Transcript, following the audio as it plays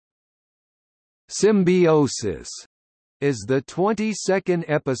Symbiosis is the 22nd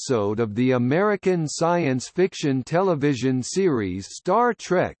episode of the American science fiction television series Star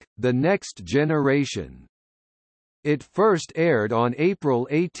Trek: The Next Generation. It first aired on April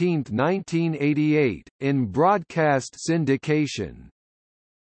 18, 1988, in broadcast syndication.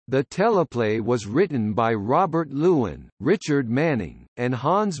 The teleplay was written by Robert Lewin, Richard Manning, and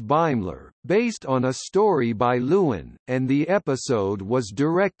Hans Beimler, based on a story by Lewin, and the episode was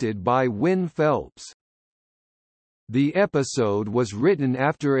directed by Win Phelps. The episode was written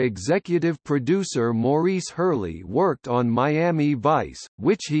after executive producer Maurice Hurley worked on Miami Vice,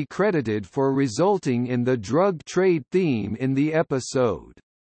 which he credited for resulting in the drug trade theme in the episode.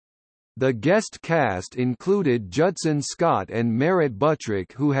 The guest cast included Judson Scott and Merritt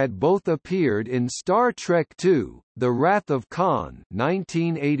Buttrick, who had both appeared in Star Trek II: The Wrath of Khan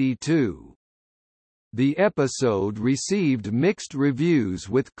 (1982). The episode received mixed reviews,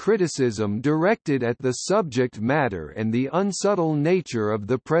 with criticism directed at the subject matter and the unsubtle nature of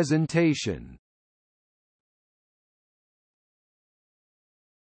the presentation.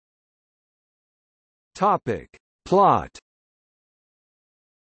 Topic: Plot.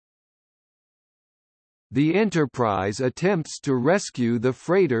 The Enterprise attempts to rescue the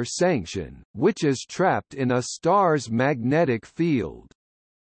freighter Sanction, which is trapped in a star's magnetic field.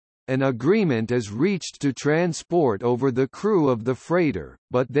 An agreement is reached to transport over the crew of the freighter,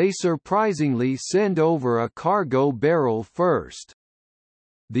 but they surprisingly send over a cargo barrel first.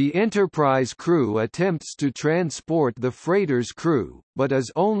 The Enterprise crew attempts to transport the freighter's crew, but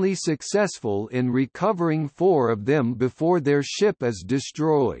is only successful in recovering 4 of them before their ship is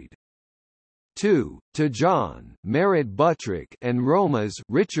destroyed. 2. T'Jon, Merritt Buttrick, and Roma's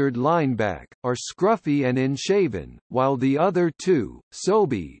Richard Lineback are scruffy and unshaven, while the other 2,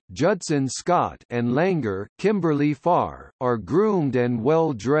 Sobey, Judson Scott, and Langer, Kimberly Farr, are groomed and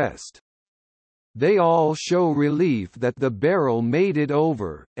well-dressed. They all show relief that the barrel made it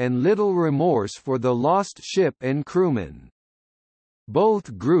over, and little remorse for the lost ship and crewmen.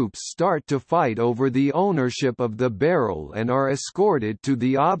 Both groups start to fight over the ownership of the barrel and are escorted to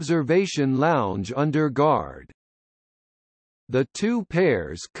the observation lounge under guard. The 2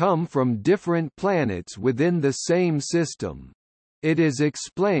 pairs come from different planets within the same system. It is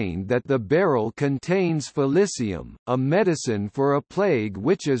explained that the barrel contains Felicium, a medicine for a plague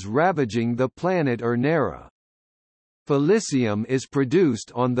which is ravaging the planet Ornera. Felicium is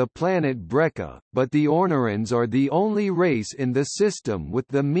produced on the planet Brekka, but the Ornerans are the only race in the system with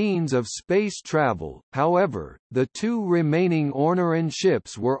the means of space travel. However, the 2 remaining Orneran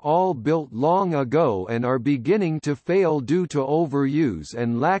ships were all built long ago and are beginning to fail due to overuse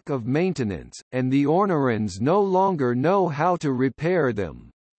and lack of maintenance, and the Ornerans no longer know how to repair them.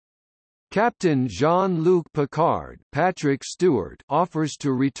 Captain Jean-Luc Picard, Patrick Stewart, offers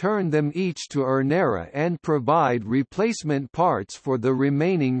to return them each to Ornera and provide replacement parts for the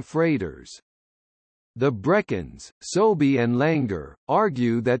remaining freighters. The Breckons, Sobey and Langer,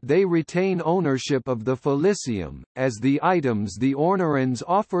 argue that they retain ownership of the Felicium, as the items the Ornerans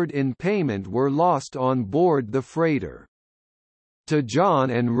offered in payment were lost on board the freighter.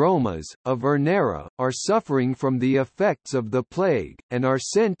 T'Jon and Romas, of Ornera, are suffering from the effects of the plague, and are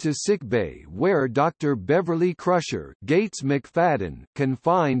sent to sickbay where Dr. Beverly Crusher, Gates McFadden, can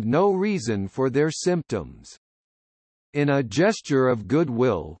find no reason for their symptoms. In a gesture of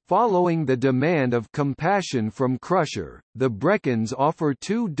goodwill following the demand of compassion from Crusher, the Breckons offer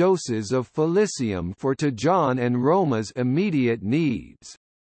 2 doses of Felicium for T'Jon and Roma's immediate needs.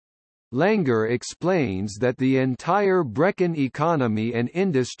 Langer explains that the entire Brecon economy and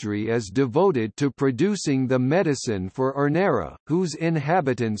industry is devoted to producing the medicine for Ornera, whose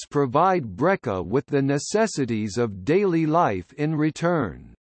inhabitants provide Brekka with the necessities of daily life in return.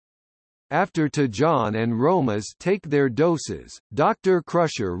 After T'Jon and Romas take their doses, Dr.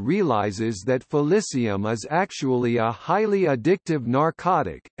 Crusher realizes that Felicium is actually a highly addictive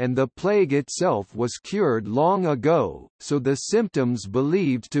narcotic, and the plague itself was cured long ago, so the symptoms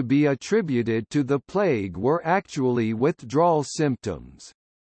believed to be attributed to the plague were actually withdrawal symptoms.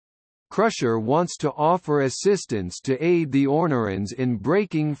 Crusher wants to offer assistance to aid the Ornerans in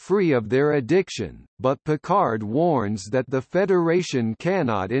breaking free of their addiction, but Picard warns that the Federation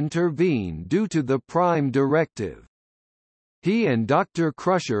cannot intervene due to the Prime Directive. He and Dr.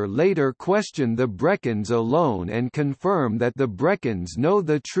 Crusher later question the Breckons alone and confirm that the Breckons know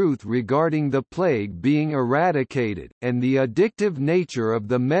the truth regarding the plague being eradicated, and the addictive nature of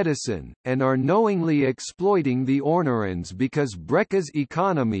the medicine, and are knowingly exploiting the Ornerans because Brekka's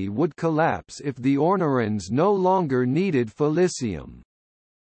economy would collapse if the Ornerans no longer needed Felicium.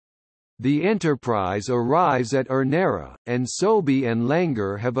 The Enterprise arrives at Ornera, and Sobey and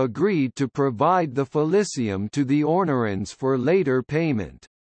Langer have agreed to provide the Felicium to the Ornerans for later payment.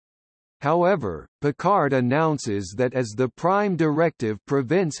 However, Picard announces that as the Prime Directive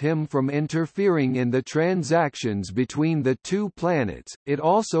prevents him from interfering in the transactions between the two planets, it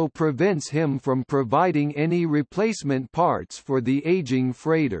also prevents him from providing any replacement parts for the aging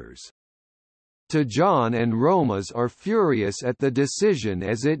freighters. T'Jon and Romas are furious at the decision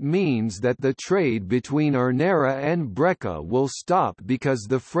as it means that the trade between Ornera and Brekka will stop because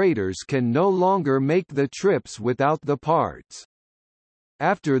the freighters can no longer make the trips without the parts.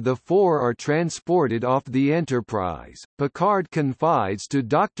 After the four are transported off the Enterprise, Picard confides to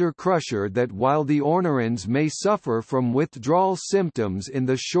Dr. Crusher that while the Ornerans may suffer from withdrawal symptoms in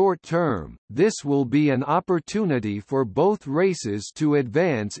the short term, this will be an opportunity for both races to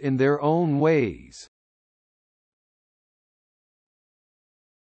advance in their own ways.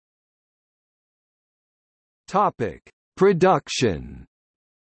 Topic: Production.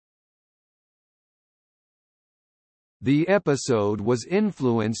 The episode was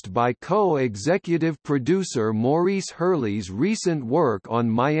influenced by co-executive producer Maurice Hurley's recent work on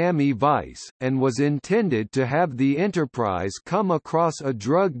Miami Vice, and was intended to have the Enterprise come across a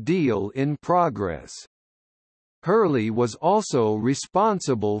drug deal in progress. Hurley was also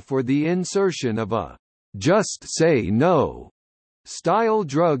responsible for the insertion of a "just say no" style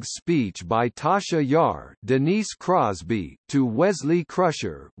drug speech by Tasha Yar, Denise Crosby, to Wesley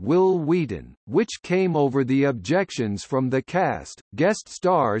Crusher, Will Wheaton, which came over the objections from the cast. Guest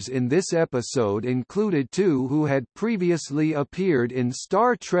stars in this episode included two who had previously appeared in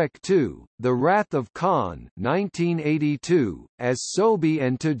Star Trek II: The Wrath of Khan (1982), as Sobey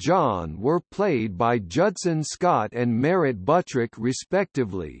and T'Jon were played by Judson Scott and Merritt Buttrick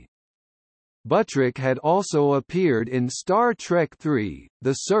respectively. Buttrick had also appeared in Star Trek III: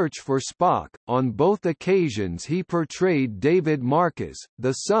 The Search for Spock. On both occasions he portrayed David Marcus,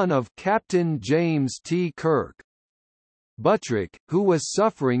 the son of Captain James T. Kirk. Buttrick, who was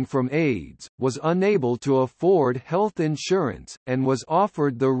suffering from AIDS, was unable to afford health insurance, and was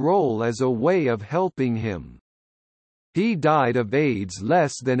offered the role as a way of helping him. He died of AIDS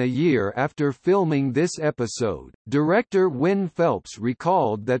less than a year after filming this episode. Director Wynne Phelps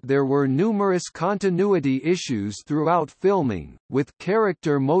recalled that there were numerous continuity issues throughout filming, with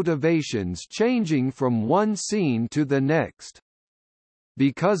character motivations changing from one scene to the next.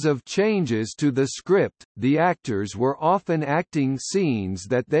 Because of changes to the script, the actors were often acting scenes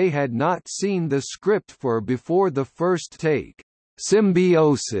that they had not seen the script for before the first take.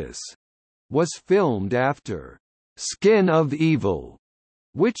 Symbiosis was filmed after Skin of Evil,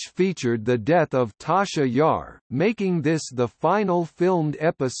 which featured the death of Tasha Yar, making this the final filmed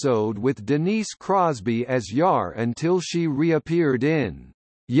episode with Denise Crosby as Yar until she reappeared in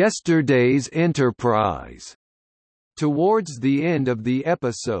Yesterday's Enterprise. Towards the end of the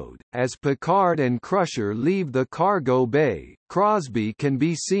episode, as Picard and Crusher leave the cargo bay, Crosby can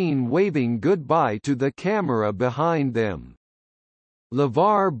be seen waving goodbye to the camera behind them.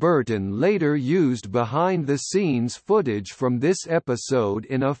 LeVar Burton later used behind-the-scenes footage from this episode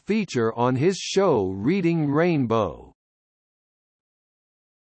in a feature on his show Reading Rainbow.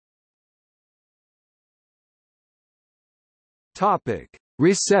 Topic: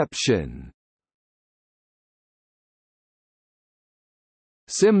 Reception.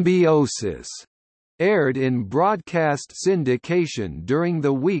 Symbiosis aired in broadcast syndication during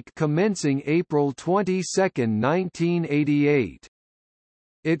the week commencing April 22, 1988.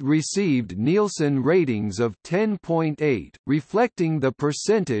 It received Nielsen ratings of 10.8, reflecting the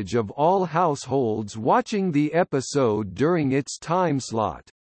percentage of all households watching the episode during its timeslot.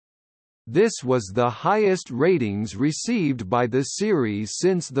 This was the highest ratings received by the series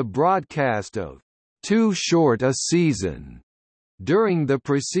since the broadcast of Too Short a Season during the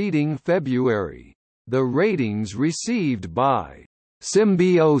preceding February. The ratings received by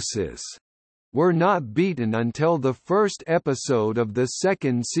Symbiosis were not beaten until the first episode of the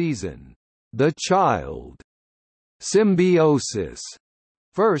second season, The Child. Symbiosis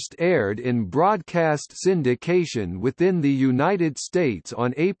first aired in broadcast syndication within the United States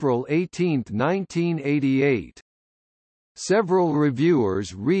on April 18, 1988. Several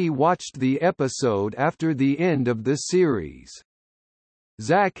reviewers re-watched the episode after the end of the series.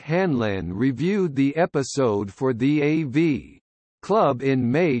 Zach Hanlan reviewed the episode for the AV Club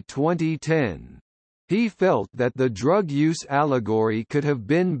in May 2010. He felt that the drug use allegory could have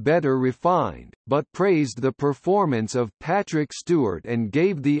been better refined, but praised the performance of Patrick Stewart and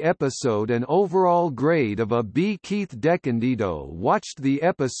gave the episode an overall grade of a B. Keith DeCandido watched the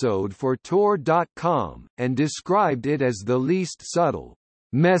episode for Tor.com, and described it as the least subtle,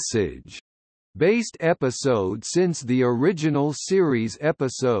 message-based episode since the original series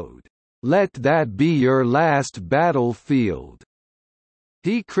episode, "Let That Be Your Last Battlefield."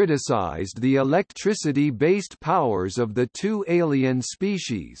 He criticized the electricity-based powers of the two alien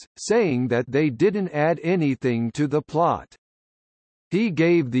species, saying that they didn't add anything to the plot. He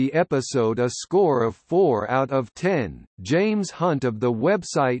gave the episode a score of 4 out of 10. James Hunt of the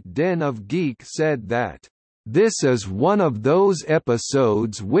website Den of Geek said that, "This is one of those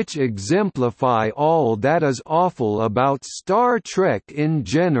episodes which exemplify all that is awful about Star Trek in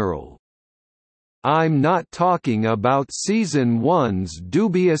general. I'm not talking about Season 1's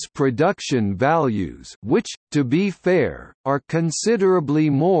dubious production values which, to be fair, are considerably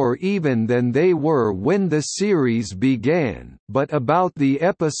more even than they were when the series began, but about the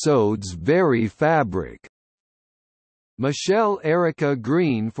episode's very fabric." Michelle Erica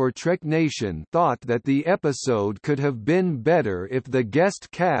Green for Trek Nation thought that the episode could have been better if the guest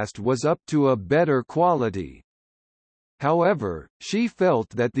cast was up to a better quality. However, she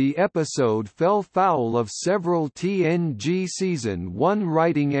felt that the episode fell foul of several TNG Season 1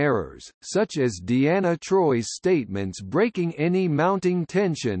 writing errors, such as Deanna Troy's statements breaking any mounting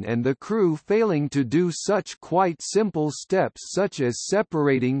tension and the crew failing to do such quite simple steps such as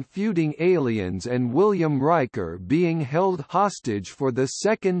separating feuding aliens and William Riker being held hostage for the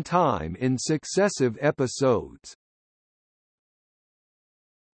second time in successive episodes.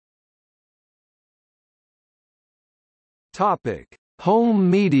 Topic: Home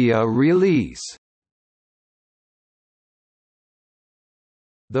media release.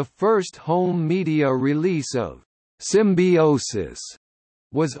 The first home media release of Symbiosis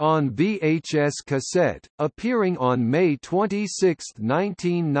was on VHS cassette, appearing on May 26,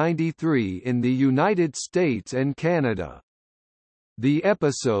 1993 in the United States and Canada. The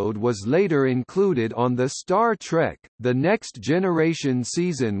episode was later included on the Star Trek: The Next Generation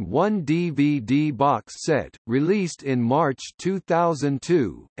Season 1 DVD box set, released in March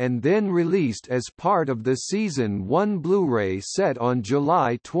 2002, and then released as part of the Season 1 Blu-ray set on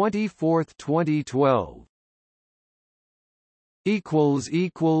July 24, 2012.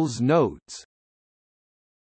 Notes